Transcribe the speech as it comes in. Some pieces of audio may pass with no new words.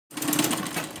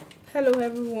Hello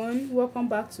everyone, welcome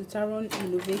back to Tarron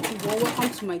Innovative, or welcome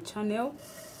to my channel.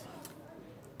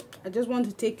 I just want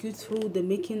to take you through the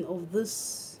making of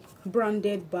this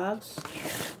branded bags.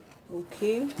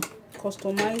 Okay,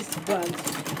 customized bags.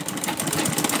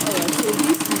 Alright, so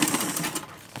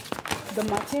this is the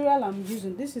material I'm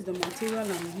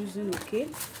using. Okay,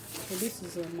 so this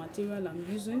is the material I'm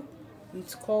using.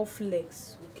 It's called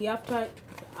Flex. Okay, after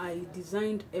I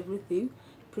designed everything,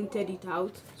 printed it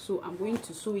out, so I'm going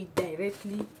to sew it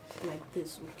directly like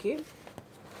this. Okay,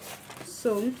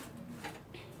 so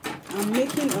I'm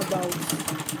making about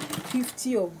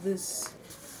 50 of this.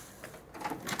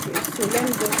 Okay, so let me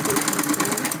just take you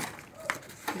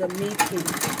through the making.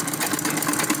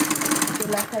 So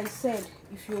like I said,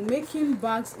 if you're making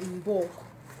bags in bulk,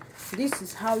 this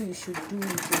is how you should do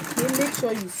it. Okay, make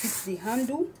sure you fix the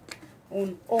handle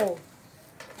on all.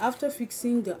 After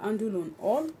fixing the handle on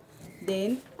all,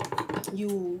 then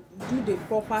you do the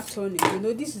proper turning. You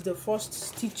know, this is the first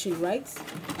stitching, right?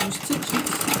 You stitch it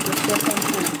the second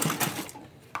time.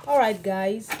 All right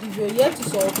guys, if you're yet to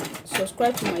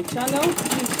subscribe to my channel,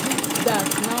 please do that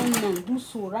now. Do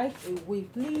so right away.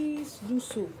 Please do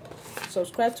so.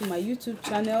 Subscribe to my YouTube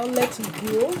channel, let it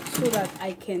grow so that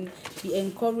I can be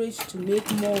encouraged to make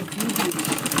more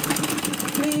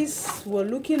videos. Please, we're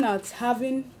looking at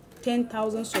having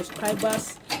 10,000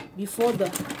 subscribers before the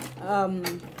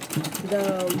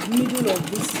middle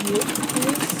of this year.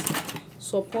 Please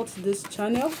support this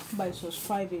channel by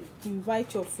subscribing.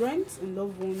 Invite your friends and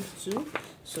loved ones to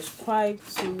subscribe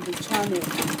to the channel.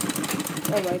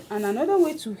 All right, and another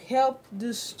way to help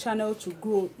this channel to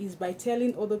grow is by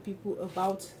telling other people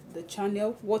about the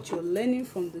channel, what you're learning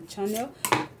from the channel,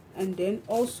 and then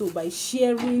also by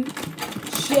sharing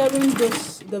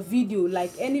the video.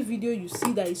 Like any video you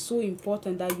see that is so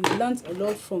important, that you learned a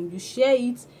lot from, you share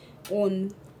it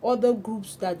on other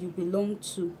groups that you belong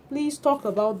to. Please talk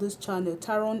about this channel,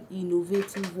 Tarron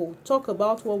Innovative World. Talk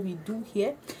about what we do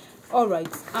here. All right,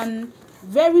 and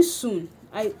very soon,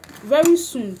 very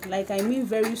soon,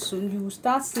 you will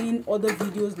start seeing other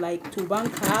videos like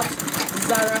GTBANK caps,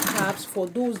 Zara caps, for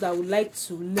those that would like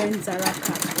to learn Zara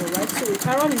caps. All right, so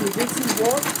Tarron Innovative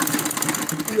World,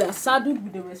 we are saddled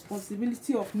with the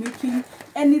responsibility of making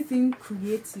anything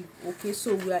creative. Okay,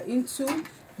 so we are into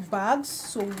bags,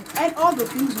 so and all the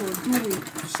things we're doing,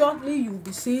 shortly you'll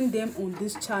be seeing them on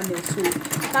this channel. So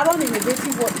Tarron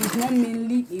Innovative World is not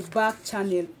mainly a bag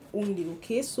channel only.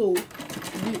 Okay, so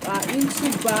we are into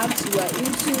bags, we are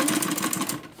into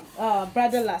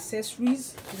bridal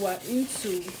accessories, we are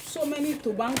into so many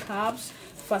GTBANK caps,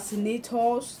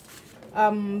 fascinators,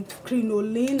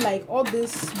 crinoline, like all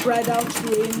this bridal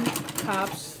train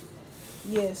caps.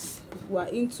 Yes, we are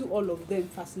into all of them,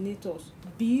 fascinators,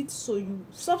 beads. So you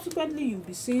subsequently you'll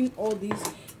be seeing all these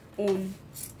on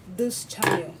this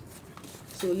channel.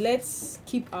 So let's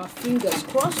keep our fingers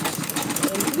crossed,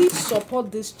 and please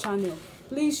support this channel.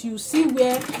 Please, you see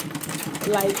where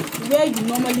you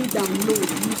normally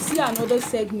download, you see another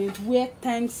segment where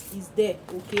thanks is there.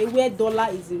 Okay, where dollar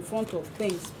is in front of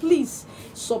thanks. Please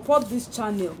support this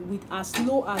channel with as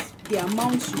low as the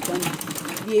amount you can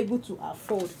be able to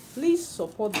afford. Please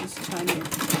support this channel.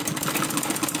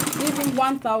 Even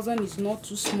 1,000 is not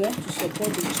too small to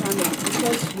support the channel,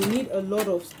 because we need a lot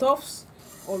of stuffs,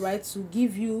 all right, to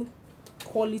give you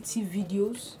quality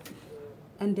videos,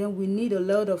 and then we need a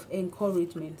lot of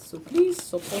encouragement. So please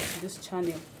support this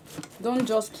channel. Don't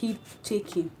just keep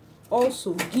taking,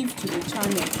 also give to the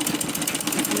channel.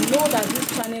 If you know that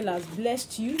this channel has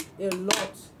blessed you a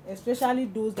lot, especially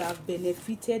those that have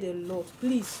benefited a lot,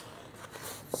 please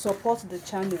support the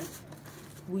channel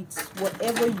with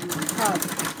whatever you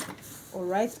have. All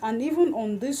right, and even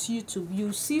on this YouTube,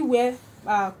 you see where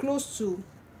close to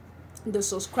the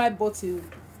subscribe button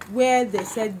where they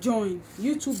said join,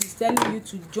 YouTube is telling you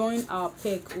to join our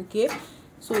pack. Okay,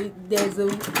 so there's a,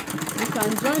 you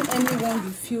can join anyone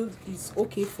you feel is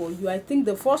okay for you. I think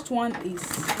the first one is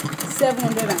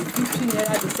 750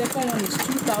 naira, the second one is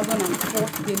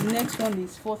 2004, the next one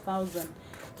is 4,000.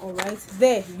 all right,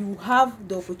 there you have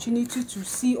the opportunity to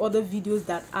see other videos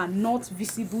that are not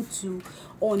visible to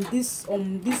on this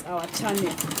our channel.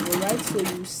 All right, so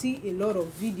you see a lot of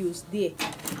videos there.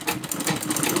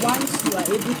 Once you are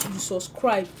able to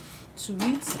subscribe to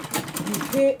it, you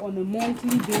pay on a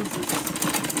monthly basis,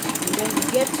 and then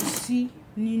you get to see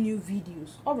new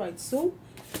videos. All right, so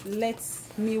let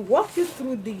me walk you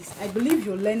through this. I believe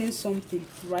you're learning something,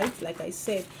 right? Like I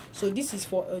said, so this is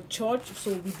for a church,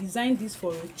 so we designed this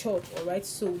for a church. All right,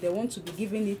 so they want to be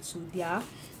giving it to their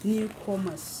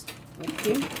newcomers.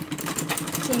 Okay,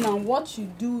 so now what you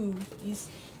do is,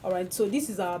 all right, so this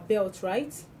is our belt,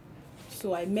 right?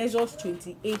 So I measured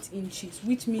 28 inches,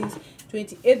 which means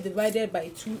 28 divided by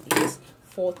 2 is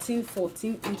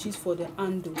 14 inches for the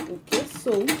handle. Okay,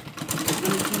 so and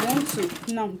if you want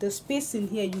to, now the spacing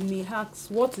here, you may ask,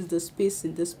 what is the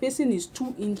spacing? The spacing is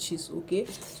 2 inches. Okay,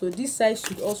 so this side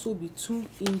should also be 2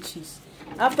 inches.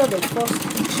 After the first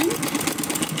stitching,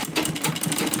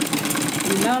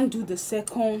 we now do the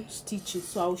second stitching.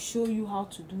 So I'll show you how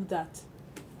to do that.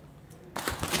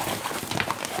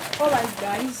 Alright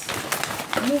guys,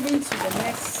 moving to the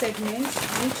next segment,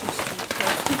 which is to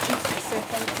stitch it the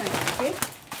second time. Okay,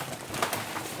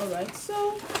 alright,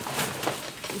 so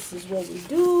this is what we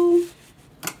do.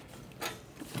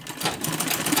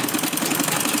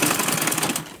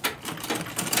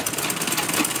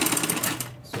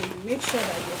 So you make sure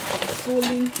that you're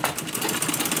controlling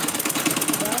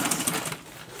that.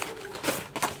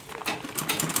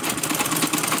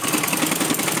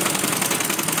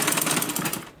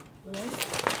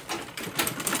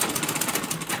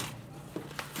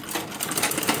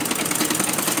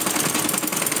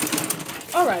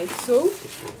 Alright, so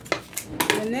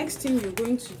the next thing you're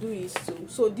going to do is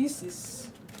so this is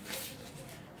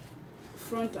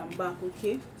front and back.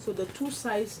 Okay, so the two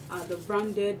sides are the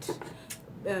branded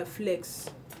flex.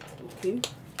 Okay,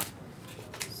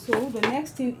 so the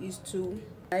next thing is to,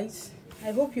 guys,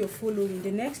 I hope you're following.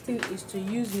 The next thing is to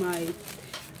use my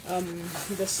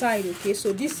the side. Okay,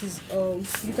 so this is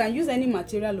you can use any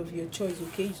material of your choice.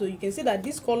 Okay, so you can see that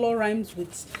this color rhymes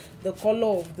with the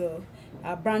color of the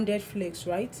branded flex,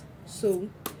 right? So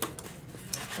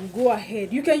go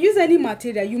ahead, you can use any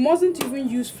material, you mustn't even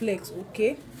use flex.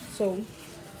 Okay, so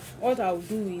what I'll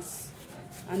do is,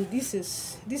 and this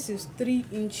is 3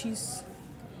 inches,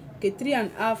 okay,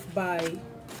 3.5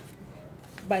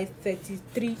 by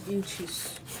 33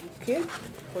 inches. Okay,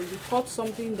 because you cut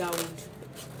something that would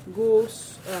go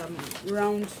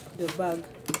round the bag.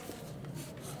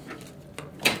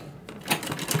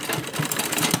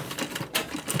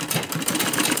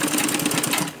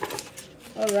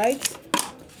 All right,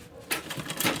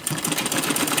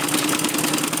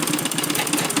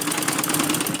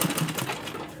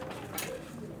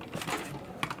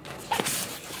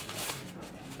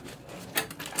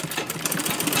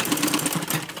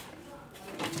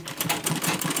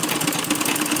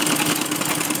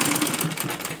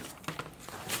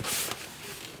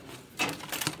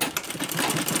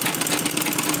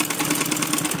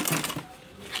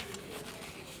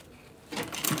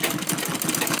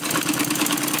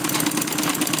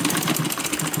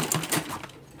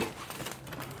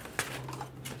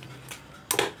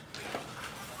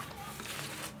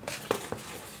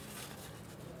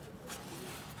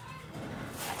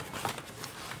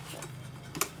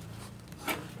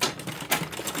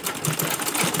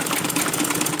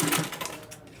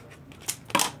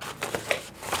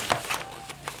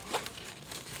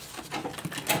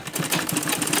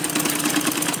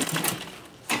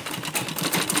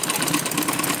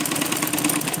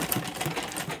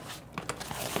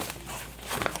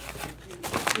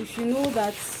 if you know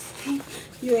that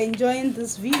you're enjoying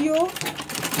this video,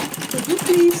 could you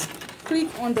please click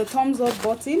on the thumbs up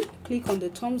button, click on the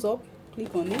thumbs up,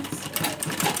 click on it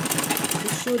to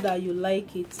show that you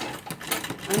like it.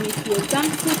 And if you're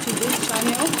thankful to this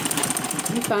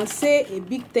channel, you can say a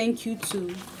big thank you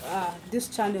to this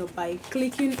channel by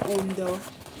clicking on the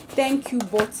thank you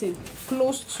button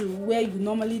close to where you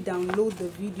normally download the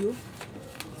video,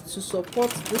 to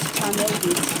support this channel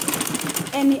with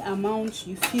any amount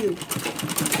you feel.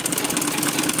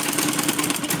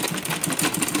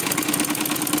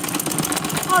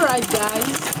 Alright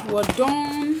guys, we're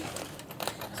done.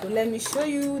 So let me show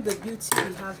you the beauty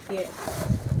we have here.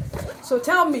 So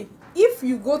tell me, if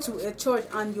you go to a church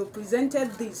and you're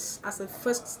presented this as a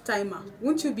first timer,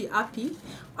 won't you be happy?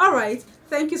 Alright,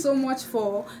 thank you so much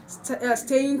for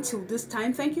staying till this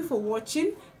time. Thank you for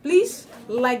watching. Please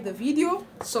like the video,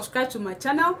 subscribe to my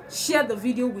channel, share the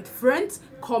video with friends,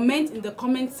 comment in the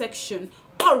comment section.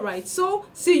 Alright, so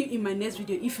see you in my next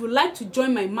video. If you'd like to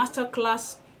join my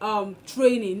masterclass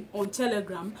training on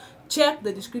Telegram, check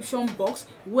the description box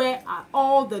where are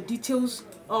all the details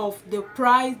of the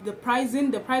price, the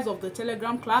pricing, the price of the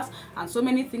Telegram class, and so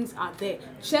many things are there.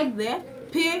 Check there,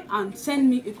 pay, and send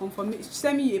me a confirmation,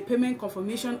 send me a payment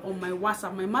confirmation on my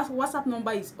WhatsApp. My WhatsApp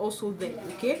number is also there.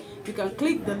 Okay, you can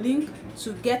click the link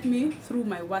to get me through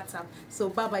my WhatsApp. So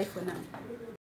bye bye for now.